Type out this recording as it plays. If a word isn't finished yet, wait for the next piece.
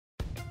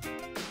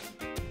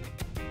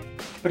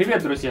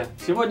Привет, друзья!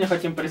 Сегодня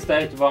хотим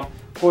представить вам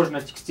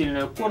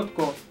кожано-текстильную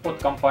куртку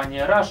от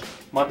компании Rush,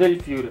 модель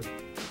Fury.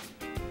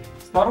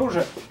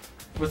 Снаружи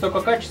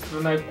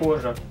высококачественная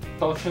кожа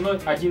толщиной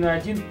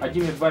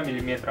 1,1-1,2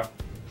 мм.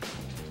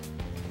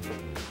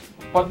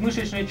 В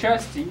подмышечной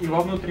части и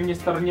во внутренней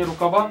стороне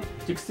рукава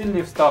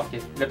текстильные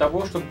вставки, для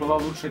того, чтобы была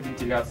лучшая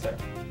вентиляция.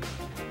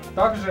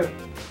 Также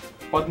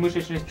в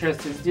подмышечной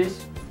части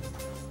здесь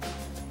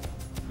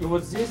и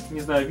вот здесь, не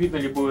знаю, видно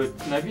ли будет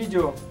на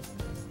видео,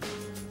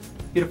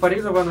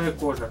 перфорированная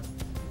кожа,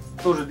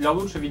 тоже для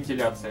лучшей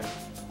вентиляции.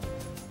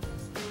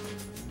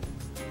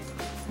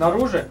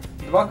 Снаружи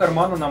два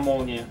кармана на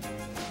молнии.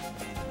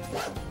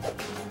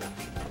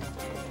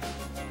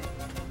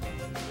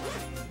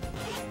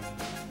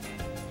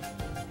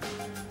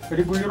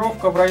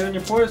 Регулировка в районе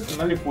пояса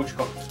на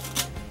липучках.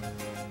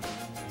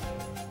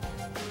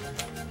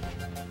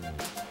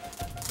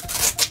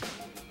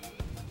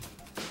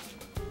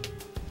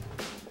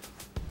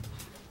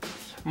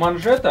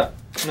 Манжета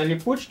на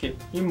липучке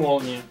и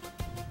молнии.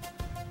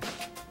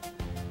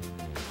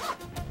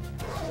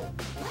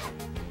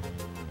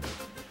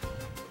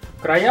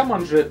 Края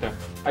манжеты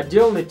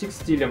отделаны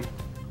текстилем,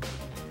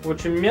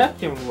 очень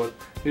мягким,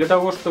 для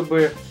того,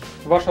 чтобы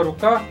ваша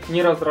рука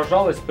не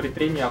раздражалась при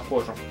трении о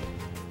кожу.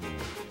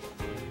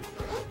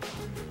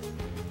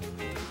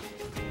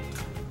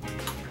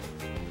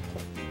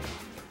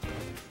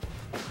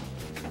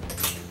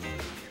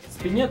 В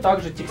спине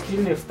также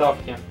текстильные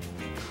вставки,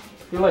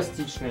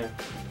 эластичные.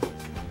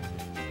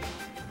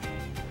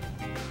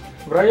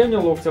 В районе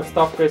локтя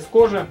вставка из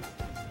кожи,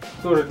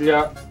 тоже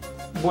для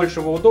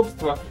большего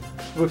удобства,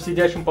 чтобы в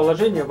сидячем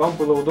положении вам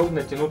было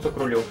удобно тянуться к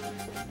рулю.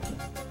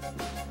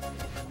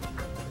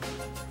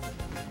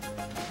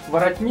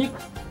 Воротник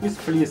из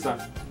флиса.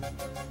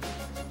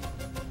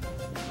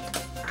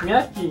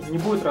 Мягкий, не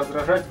будет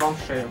раздражать вам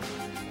шею.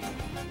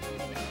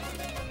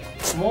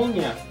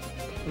 Молния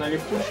на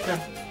липучке.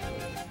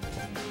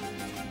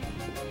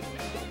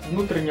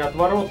 Внутренний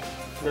отворот,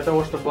 для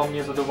того, чтобы вам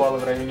не задувало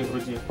в районе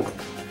груди.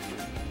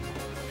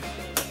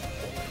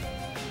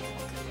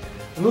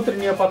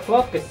 Внутренняя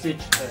подкладка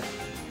сетчатая,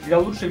 для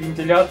лучшей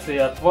вентиляции и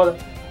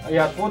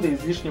отвода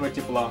излишнего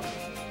тепла.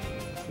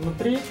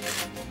 Внутри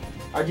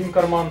один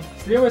карман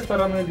с левой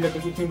стороны для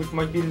каких-нибудь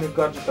мобильных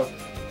гаджетов.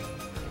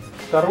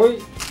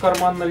 Второй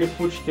карман на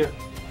липучке,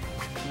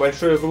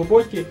 большой и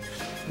глубокий,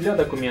 для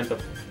документов.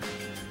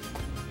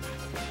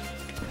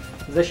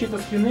 Защита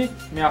спины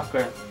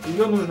мягкая,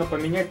 ее нужно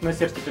поменять на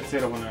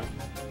сертифицированную.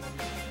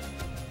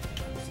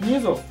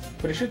 Снизу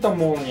пришита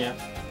молния.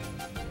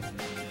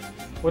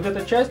 Вот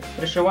эта часть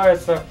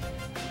пришивается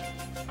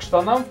к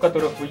штанам, в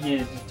которых вы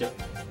ездите,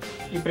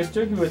 и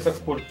пристегивается к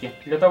куртке,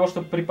 для того,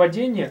 чтобы при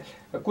падении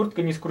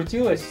куртка не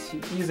скрутилась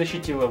и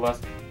защитила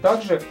вас.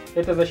 Также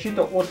это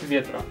защита от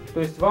ветра, то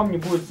есть вам не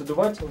будет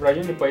задувать в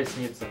районе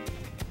поясницы.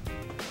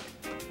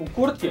 У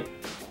куртки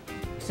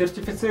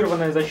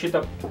сертифицированная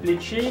защита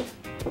плечей,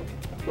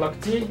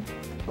 локтей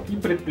и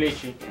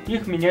предплечий.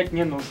 Их менять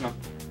не нужно.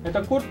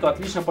 Эта куртка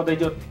отлично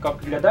подойдет как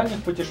для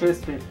дальних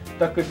путешествий,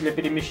 так и для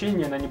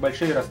перемещения на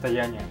небольшие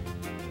расстояния.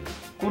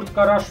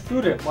 Куртка Rush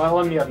Fury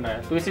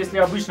маломерная, то есть если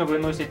обычно вы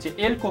носите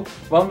L-ку,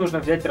 вам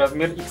нужно взять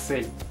размер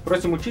XL.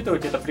 Просим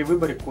учитывать это при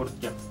выборе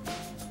куртки.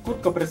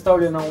 Куртка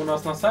представлена у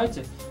нас на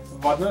сайте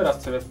в одной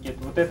расцветке.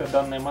 Вот эта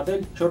данная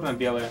модель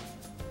черно-белая.